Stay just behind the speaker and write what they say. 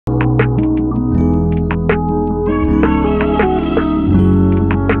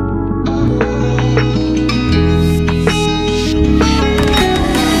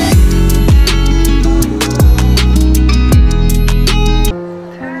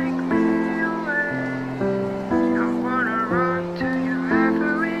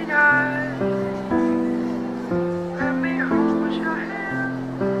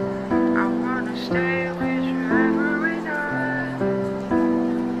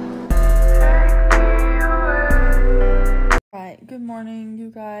morning, you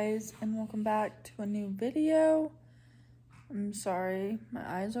guys, and welcome back to a new video. I'm sorry, my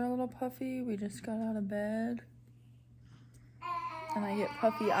eyes are a little puffy. We just got out of bed and I get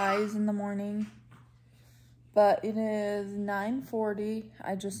puffy eyes in the morning. But it is 9:40.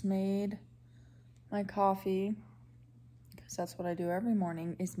 I just made my coffee because that's what I do every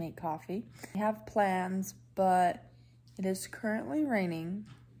morning, is make coffee. I have plans, but it is currently raining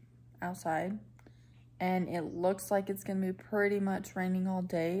outside. And it looks like it's gonna be pretty much raining all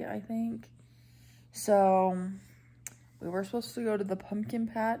day, I think. So we were supposed to go to the pumpkin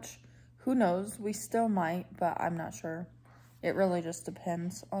patch. Who knows? We still might, but I'm not sure. It really just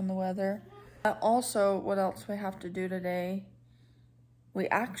depends on the weather. Also, what else we have to do today? We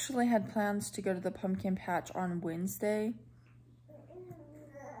actually had plans to go to the pumpkin patch on Wednesday.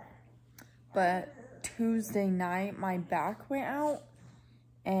 But Tuesday night, my back went out.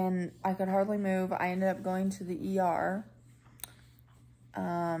 And I could hardly move. I ended up going to the ER,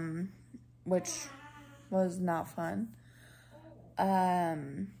 which was not fun.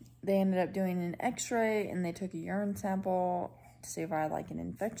 They ended up doing an x-ray and they took a urine sample to see if I had like an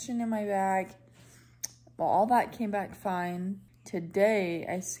infection in my back. Well, all that came back fine. Today,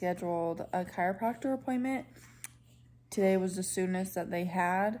 I scheduled a chiropractor appointment. Today was the soonest that they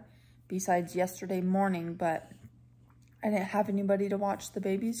had, besides yesterday morning, but I didn't have anybody to watch the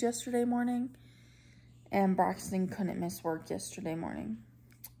babies yesterday morning, and Braxton couldn't miss work yesterday morning.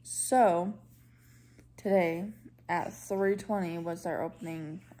 So, today at 3:20 was their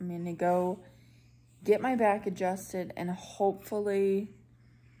opening. I'm going to go get my back adjusted, and hopefully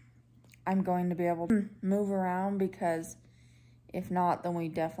I'm going to be able to move around, because if not, then we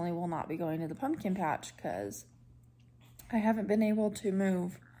definitely will not be going to the pumpkin patch, because I haven't been able to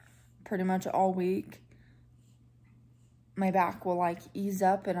move pretty much all week. My back will like ease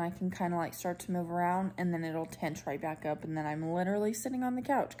up and I can kind of like start to move around, and then it'll tense right back up, and then I'm literally sitting on the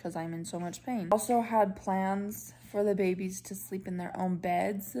couch because I'm in so much pain. Also had plans for the babies to sleep in their own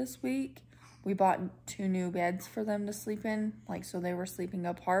beds this week. We bought 2 new beds for them to sleep in, like so they were sleeping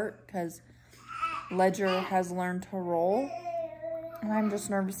apart, because Ledger has learned to roll, and I'm just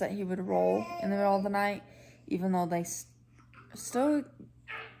nervous that he would roll in the middle of the night, even though they still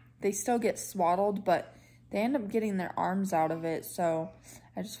get swaddled, but they end up getting their arms out of it, so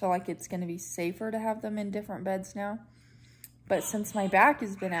I just feel like it's going to be safer to have them in different beds now. But since my back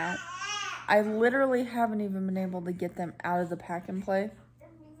has been out, I literally haven't even been able to get them out of the pack and play.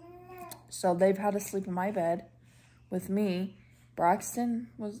 So they've had to sleep in my bed with me. Braxton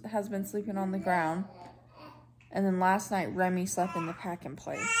has been sleeping on the ground. And then last night, Remy slept in the pack and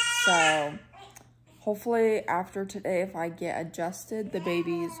play. So hopefully after today, if I get adjusted, the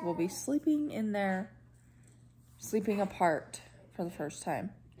babies will be sleeping apart for the first time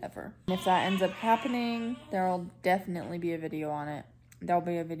ever. And if that ends up happening, there'll definitely be a video on it. There'll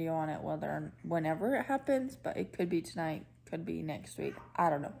be a video on it whenever it happens, but it could be tonight, could be next week. I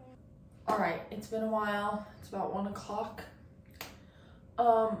don't know. All right, it's been a while. It's about 1 o'clock.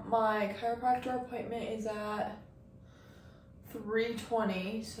 My chiropractor appointment is at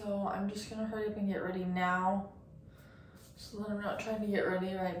 3:20, so I'm just gonna hurry up and get ready now, so that I'm not trying to get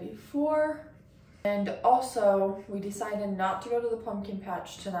ready right before. And also, we decided not to go to the pumpkin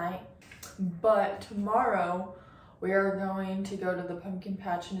patch tonight, but tomorrow we are going to go to the pumpkin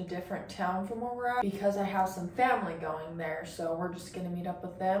patch in a different town from where we're at, because I have some family going there, so we're just gonna meet up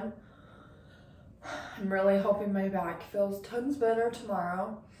with them. I'm really hoping my back feels tons better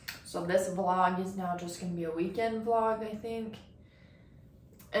tomorrow. So this vlog is now just gonna be a weekend vlog, I think.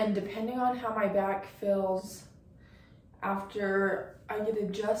 And depending on how my back feels after I get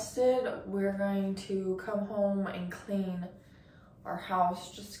adjusted, we're going to come home and clean our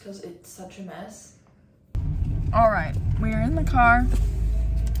house just because it's such a mess. All right, we are in the car.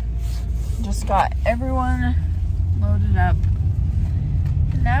 Just got everyone loaded up.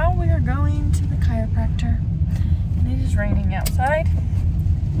 And now we are going to the chiropractor. And it is raining outside,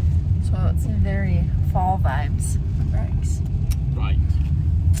 so it's very fall vibes. Right.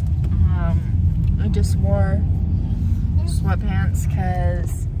 I just wore sweatpants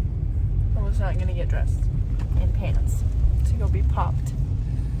because I was not gonna get dressed in pants to go be popped.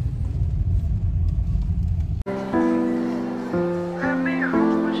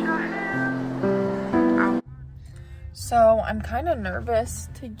 So I'm kind of nervous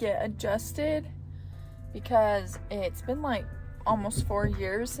to get adjusted because it's been like almost 4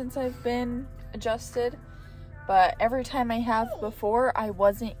 years since I've been adjusted, but every time I have before, I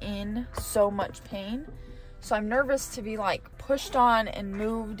wasn't in so much pain. So I'm nervous to be like pushed on and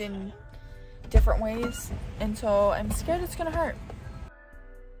moved in different ways, and so I'm scared it's gonna hurt.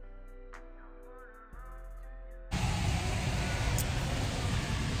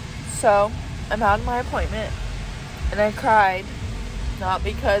 So I'm out of my appointment and I cried, not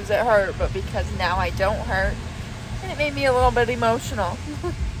because it hurt, but because now I don't hurt, and it made me a little bit emotional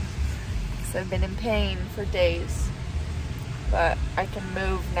because I've been in pain for days, but I can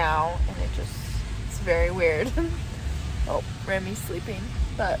move now and it's very weird. Oh, Remy's sleeping,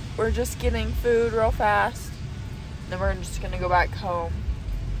 but we're just getting food real fast, and then we're just gonna go back home.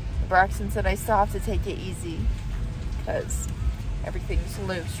 Braxton said I still have to take it easy because everything's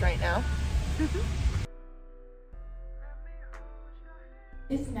loose right now.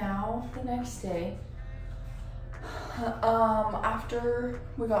 It's now the next day. After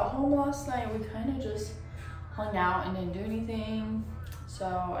we got home last night, we kind of just hung out and didn't do anything, so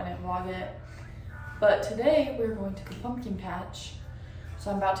I didn't vlog it. But today we're going to the pumpkin patch,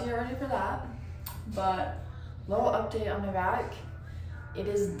 so I'm about to get ready for that. But little update on my back. It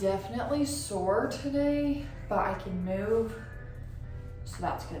is definitely sore today, but I can move, so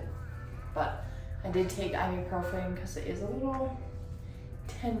that's good. But I did take ibuprofen because it is a little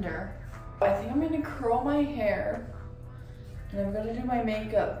tender. I think I'm gonna curl my hair and I'm gonna do my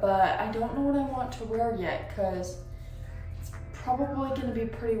makeup, but I don't know what I want to wear yet because it's probably gonna be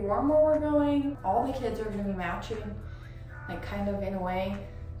pretty warm where we're going. All the kids are gonna be matching, like kind of in a way,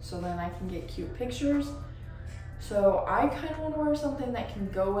 so then I can get cute pictures. So I kind of want to wear something that can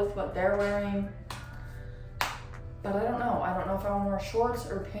go with what they're wearing, but I don't know. I don't know if I want to wear shorts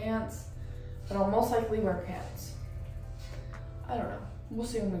or pants, but I'll most likely wear pants. I don't know. We'll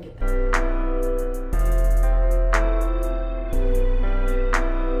see when we get there.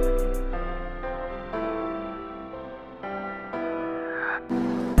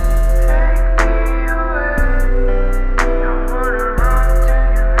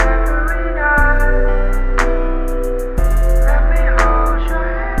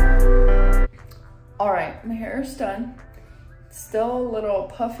 Done. It's still a little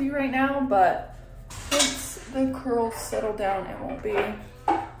puffy right now, but once the curls settle down, it won't be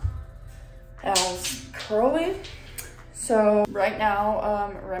as curly. So right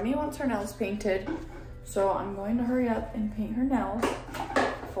now, Remy wants her nails painted, so I'm going to hurry up and paint her nails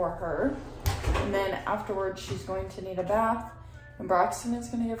for her. And then afterwards, she's going to need a bath, and Braxton is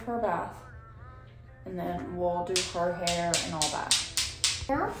going to give her a bath, and then we'll do her hair and all that.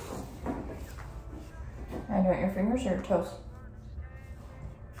 Yeah. I do you want your fingers or your toes?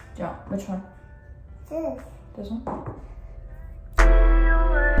 Do you want, which one? This. This one?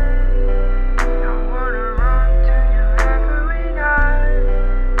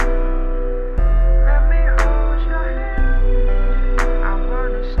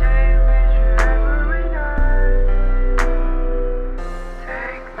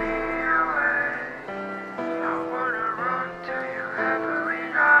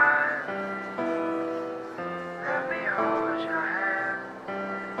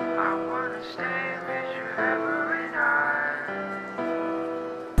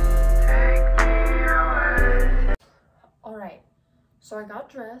 So I got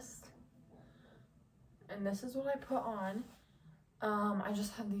dressed, and this is what I put on. I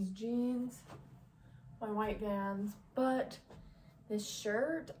just have these jeans, my white Vans, but this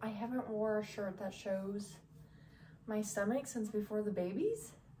shirt, I haven't wore a shirt that shows my stomach since before the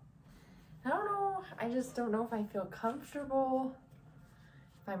babies. I don't know, I just don't know if I feel comfortable,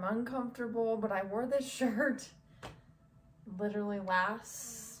 if I'm uncomfortable, but I wore this shirt literally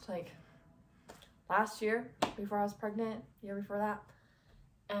last year, before I was pregnant, year before that.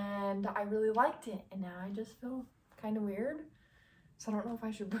 And I really liked it, and now I just feel kind of weird. So I don't know if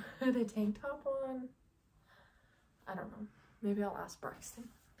I should put a tank top on. I don't know. Maybe I'll ask Braxton.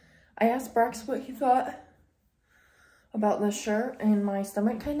 I asked Brax what he thought about this shirt and my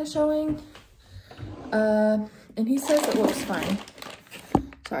stomach kind of showing. And he says it looks fine.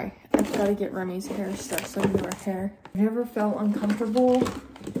 Sorry, I've got to get Remy's hair stuff so I can do her hair. Have you ever felt uncomfortable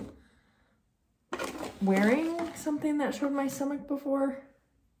wearing something that showed my stomach before?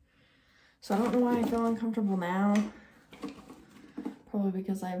 So I don't know why I feel uncomfortable now. Probably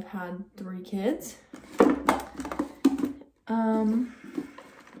because I've had 3 kids. I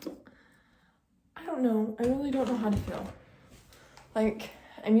don't know. I really don't know how to feel. Like,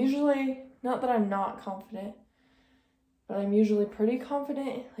 I'm usually, not that I'm not confident, but I'm usually pretty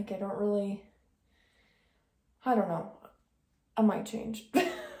confident. Like, I don't really, I don't know. I might change.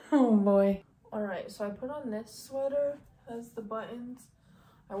 Oh boy. All right, so I put on this sweater as the buttons.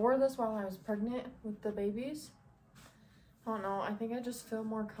 I wore this while I was pregnant with the babies. I don't know, I think I just feel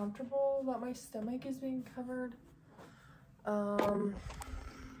more comfortable that my stomach is being covered. So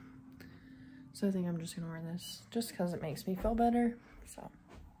I think I'm just gonna wear this just because it makes me feel better, so.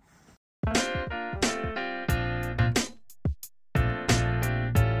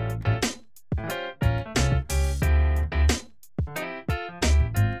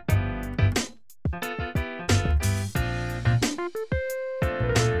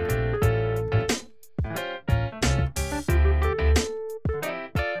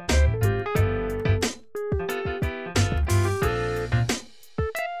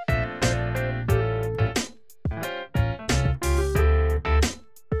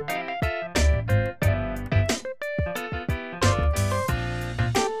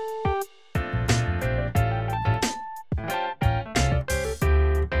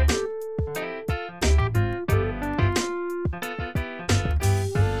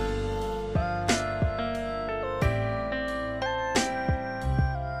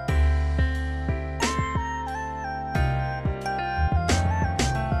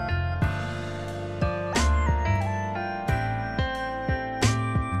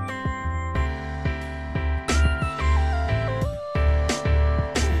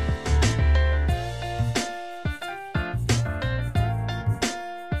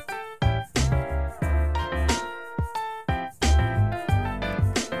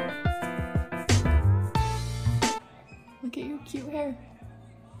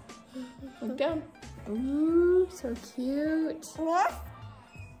 Look down. Ooh, so cute.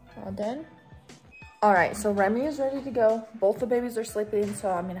 All done? All right, so Remy is ready to go. Both the babies are sleeping, so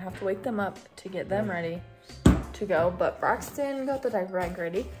I'm gonna have to wake them up to get them ready to go. But Braxton got the diaper bag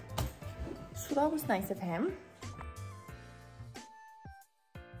ready, so that was nice of him.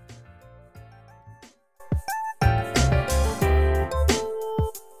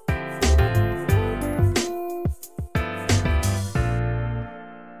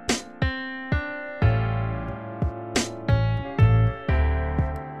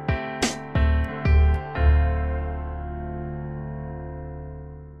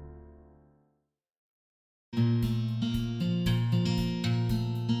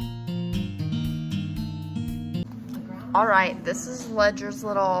 All right, this is Ledger's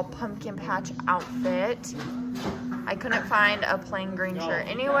little pumpkin patch outfit. I couldn't find a plain green shirt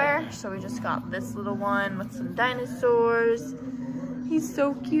anywhere, so we just got this little one with some dinosaurs. He's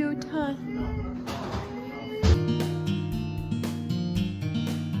so cute, huh?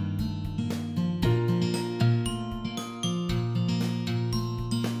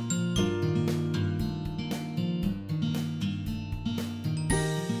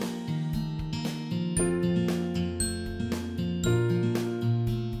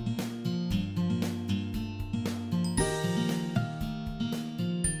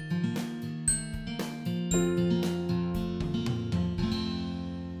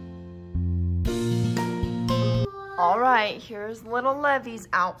 All right, here's little Levy's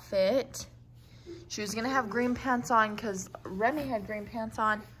outfit. She was gonna have green pants on because Remy had green pants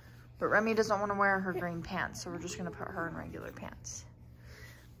on, but Remy doesn't want to wear her green pants, so we're just gonna put her in regular pants.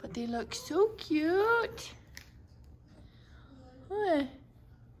 But they look so cute. Huh.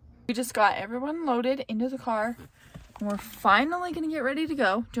 We just got everyone loaded into the car, and we're finally gonna get ready to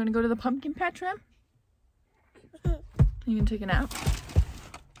go. Do you wanna go to the pumpkin patch, Rem? You can take a nap.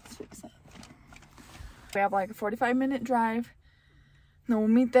 Let's fix that. We have like a 45-minute drive. Then we'll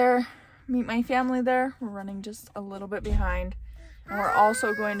meet my family there. We're running just a little bit behind. And we're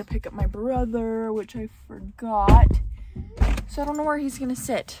also going to pick up my brother, which I forgot. So I don't know where he's gonna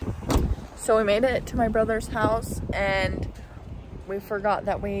sit. So we made it to my brother's house and we forgot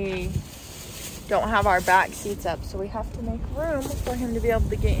that we don't have our back seats up. So we have to make room for him to be able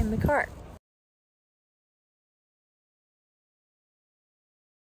to get in the car.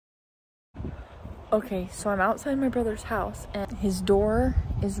 Okay, so I'm outside my brother's house and his door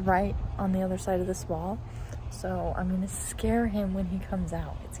is right on the other side of this wall. So I'm gonna scare him when he comes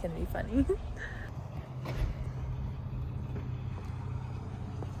out. It's gonna be funny.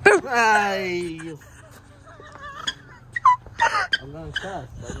 I'm going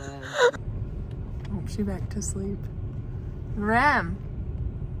fast. Oh, she back to sleep. Ram.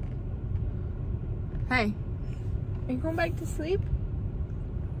 Hey, are you going back to sleep?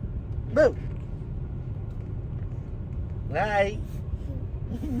 Boo. Hi.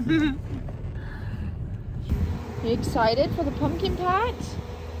 You excited for the pumpkin patch?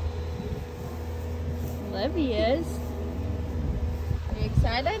 Levy is. Are you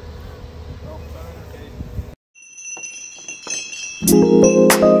excited?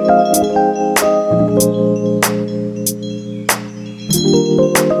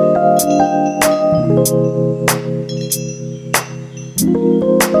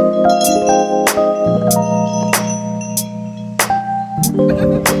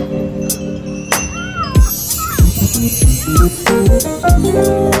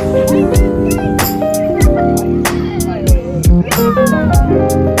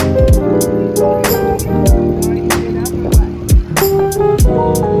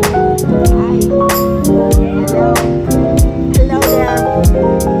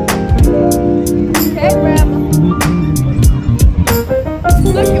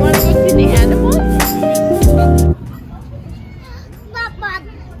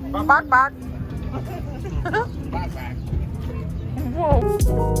 Bark, bark.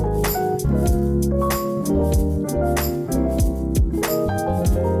 Whoa.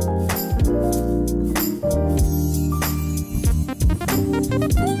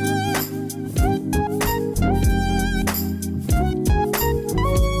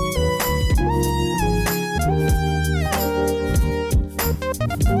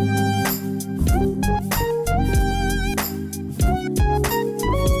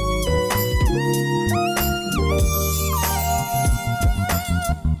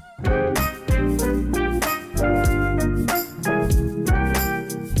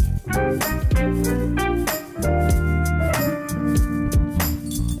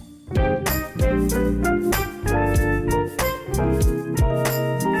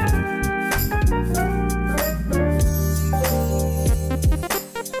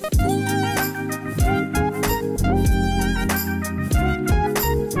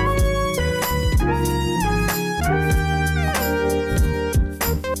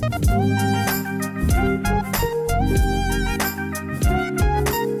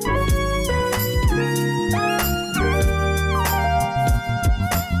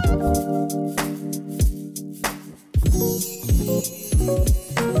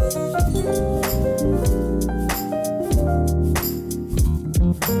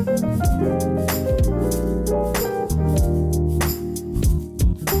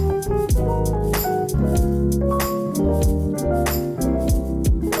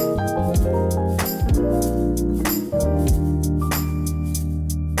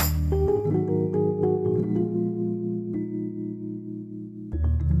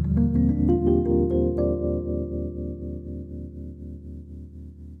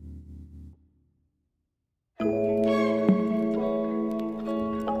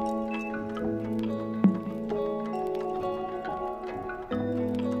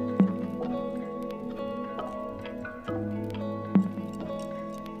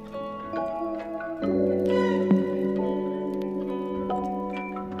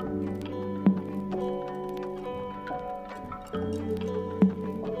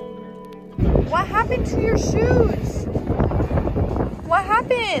 What happened to your shoes? What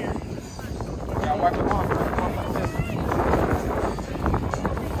happened? Yeah, wipe them off.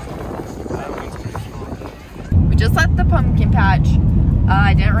 We just left the pumpkin patch.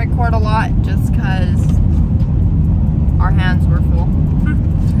 I didn't record a lot just because our hands were full.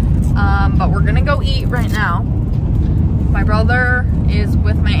 But we're gonna go eat right now. My brother is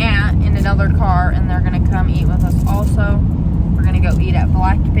with my aunt in another car and they're gonna come eat with us also. We're gonna go eat at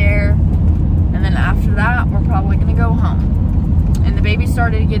Black Bear. And then after that, we're probably gonna go home. And the baby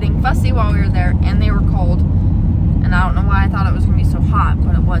started getting fussy while we were there, and they were cold. And I don't know why I thought it was gonna be so hot,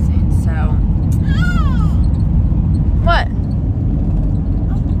 but it wasn't, so. What?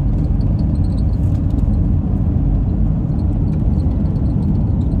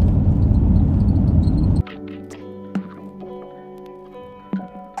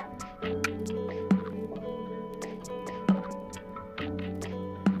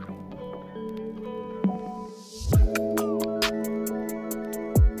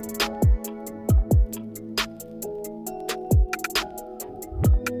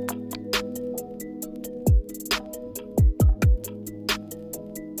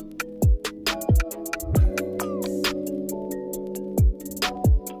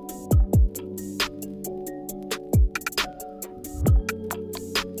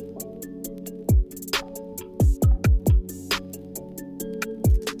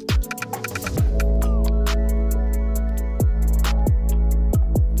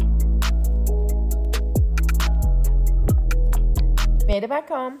 Made it back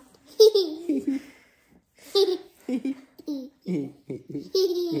home.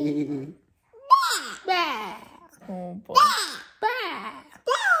 Oh boy.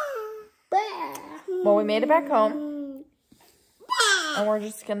 Well, we made it back home. And we're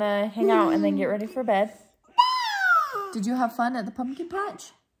just gonna hang out and then get ready for bed. Did you have fun at the pumpkin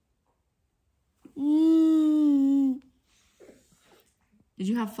patch? Did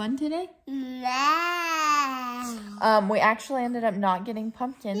you have fun today? We actually ended up not getting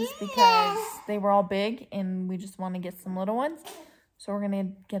pumpkins because they were all big and we just want to get some little ones. So we're going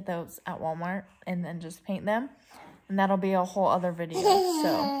to get those at Walmart and then just paint them. And that'll be a whole other video.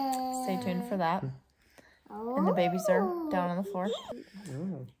 So stay tuned for that. And the babies are down on the floor.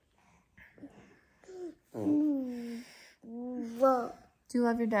 Do you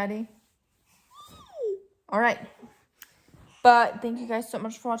love your daddy? All right. But thank you guys so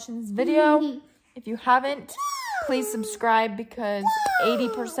much for watching this video. If you haven't, please subscribe because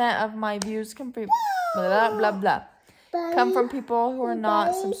 80% of my views come from come from people who are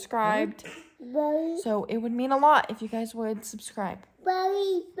not subscribed. So it would mean a lot if you guys would subscribe.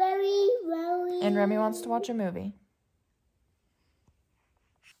 And Remy wants to watch a movie.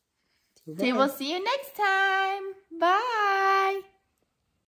 Okay, we'll see you next time. Bye.